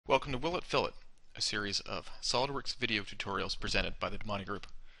Welcome to It Fillet, a series of SolidWorks video tutorials presented by the DiMonte Group.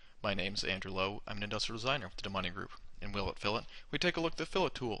 My name is Andrew Lowe. I'm an industrial designer with the DiMonte Group. In It Fillet, we take a look at the fillet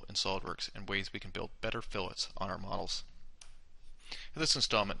tool in SolidWorks and ways we can build better fillets on our models. In this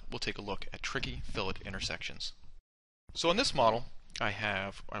installment, we'll take a look at tricky fillet intersections. So on this model, I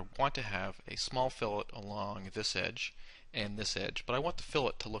want to have a small fillet along this edge and this edge, but I want the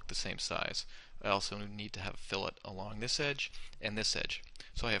fillet to look the same size. I also need to have a fillet along this edge and this edge.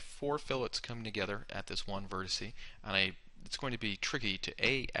 So I have four fillets coming together at this one vertex, and it's going to be tricky to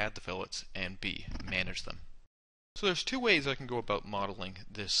A, add the fillets, and B, manage them. So there's two ways I can go about modeling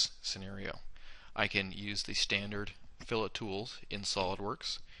this scenario. I can use the standard fillet tools in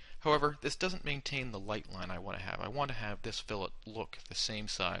SolidWorks. However, this doesn't maintain the light line I want to have. I want to have this fillet look the same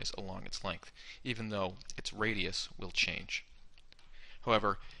size along its length, even though its radius will change.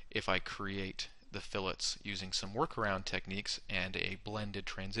 However, if I create the fillets using some workaround techniques and a blended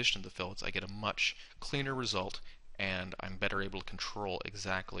transition of the fillets, I get a much cleaner result, and I'm better able to control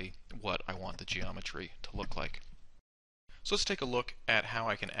exactly what I want the geometry to look like. So let's take a look at how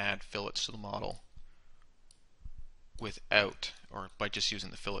I can add fillets to the model by just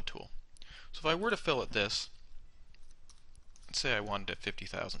using the fillet tool. So if I were to fillet this, let's say I wanted a 50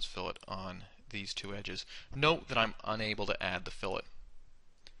 thousandths fillet on these two edges, note that I'm unable to add the fillet.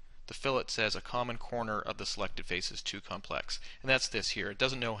 The fillet says a common corner of the selected face is too complex, and that's this here. It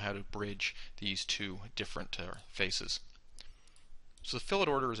doesn't know how to bridge these two different faces. So the fillet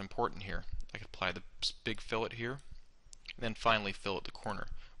order is important here. I can apply the big fillet here, and then finally fillet the corner.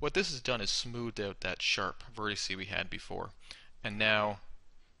 What this has done is smoothed out that sharp vertex we had before, and now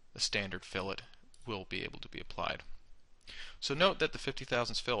the standard fillet will be able to be applied. So note that the 50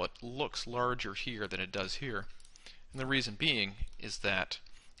 thousandths fillet looks larger here than it does here, and the reason being is that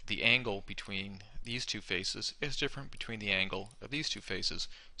the angle between these two faces is different between the angle of these two faces,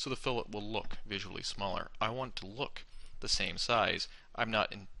 so the fillet will look visually smaller. I want it to look the same size. I'm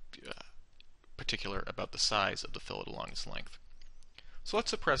not particular about the size of the fillet along its length. So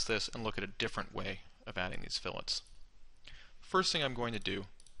let's suppress this and look at a different way of adding these fillets. First thing I'm going to do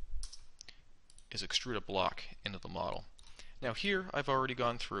is extrude a block into the model. Now here I've already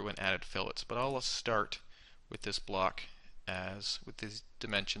gone through and added fillets, but I'll start with this block with these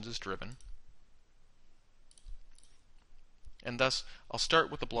dimensions as driven. And thus I'll start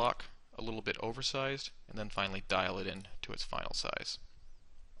with the block a little bit oversized and then finally dial it in to its final size.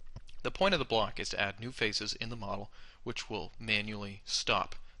 The point of the block is to add new faces in the model which will manually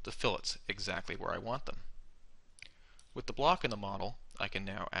stop the fillets exactly where I want them. With the block in the model, I can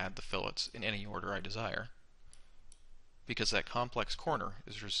now add the fillets in any order I desire because that complex corner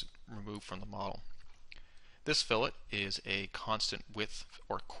is removed from the model. This fillet is a constant width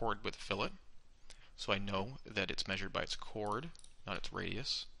or chord width fillet, so I know that it's measured by its chord, not its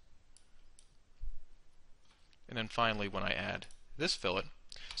radius. And then finally when I add this fillet,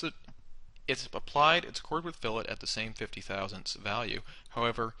 so it's applied its chord width fillet at the same 50 thousandths value.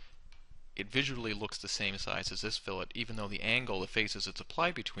 However, it visually looks the same size as this fillet, even though the angle the faces it's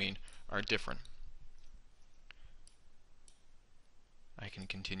applied between are different. I can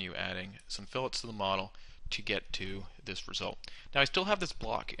continue adding some fillets to the model to get to this result. Now I still have this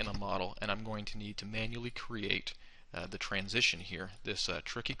block in a model, and I'm going to need to manually create the transition here, this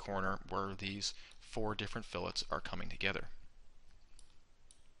tricky corner where these four different fillets are coming together.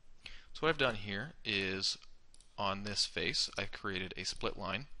 So what I've done here is on this face I've created a split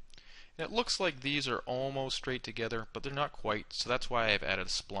line. And it looks like these are almost straight together, but they're not quite, so that's why I've added a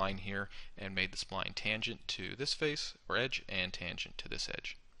spline here and made the spline tangent to this face or edge and tangent to this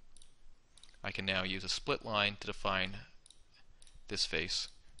edge. I can now use a split line to define this face.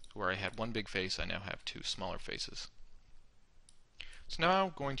 Where I had one big face, I now have two smaller faces. So now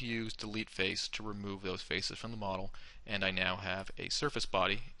I'm going to use delete face to remove those faces from the model, and I now have a surface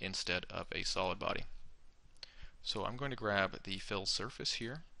body instead of a solid body. So I'm going to grab the fill surface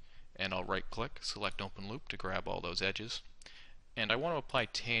here, and I'll right click, select open loop to grab all those edges. And I want to apply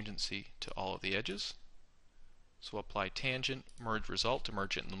tangency to all of the edges. So apply tangent, merge result to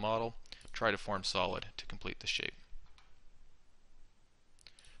merge it in the model, try to form solid to complete the shape.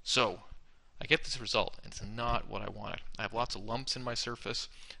 So I get this result, and it's not what I wanted. I have lots of lumps in my surface.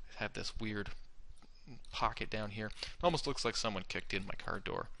 I have this weird pocket down here. It almost looks like someone kicked in my car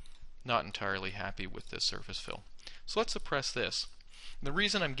door. Not entirely happy with this surface fill. So let's suppress this. And the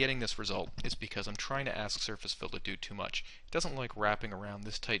reason I'm getting this result is because I'm trying to ask surface fill to do too much. It doesn't like wrapping around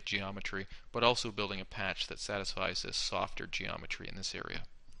this tight geometry, but also building a patch that satisfies this softer geometry in this area.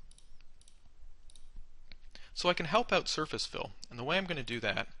 So I can help out surface fill, and the way I'm going to do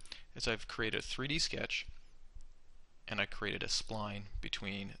that is I've created a 3D sketch, and I created a spline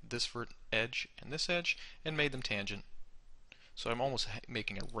between this edge and this edge and made them tangent. So I'm almost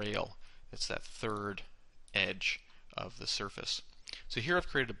making a rail. It's that third edge of the surface. So here I've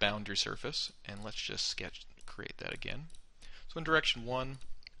created a boundary surface, and let's just create that again. So in direction 1,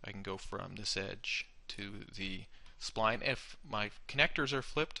 I can go from this edge to the spline. If my connectors are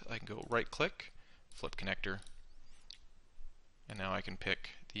flipped, I can go right click, flip connector, and now I can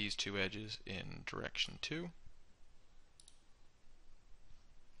pick these two edges in direction 2.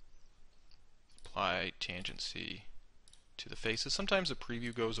 Apply tangency to the faces. Sometimes the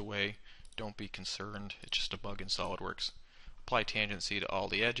preview goes away. Don't be concerned. It's just a bug in SolidWorks. Apply tangency to all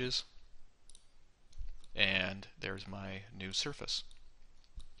the edges, and there's my new surface.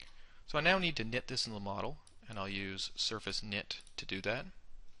 So I now need to knit this in the model, and I'll use surface knit to do that.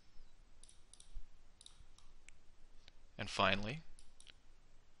 And finally,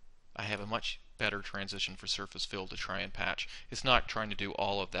 I have a much better transition for surface fill to try and patch. It's not trying to do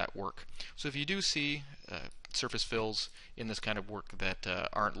all of that work. So if you do see surface fills in this kind of work that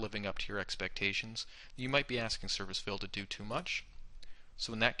aren't living up to your expectations, you might be asking surface fill to do too much.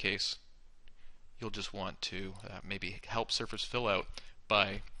 So in that case, you'll just want to maybe help surface fill out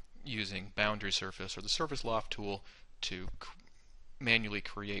by using boundary surface or the surface loft tool to manually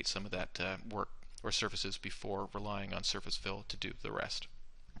create some of that work or surfaces before relying on surface fill to do the rest.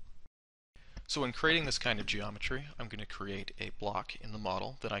 So in creating this kind of geometry, I'm going to create a block in the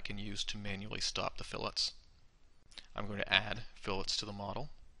model that I can use to manually stop the fillets. I'm going to add fillets to the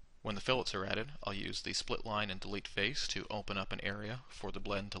model. When the fillets are added, I'll use the split line and delete face to open up an area for the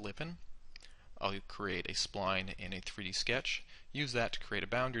blend to lip in. I'll create a spline in a 3D sketch, use that to create a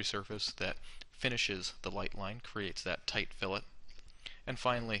boundary surface that finishes the light line, creates that tight fillet, and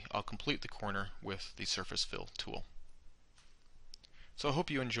finally I'll complete the corner with the surface fill tool. So I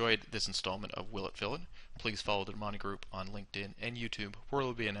hope you enjoyed this installment of It Fillet. Please follow the DiMonte group on LinkedIn and YouTube, where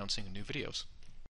we'll be announcing new videos.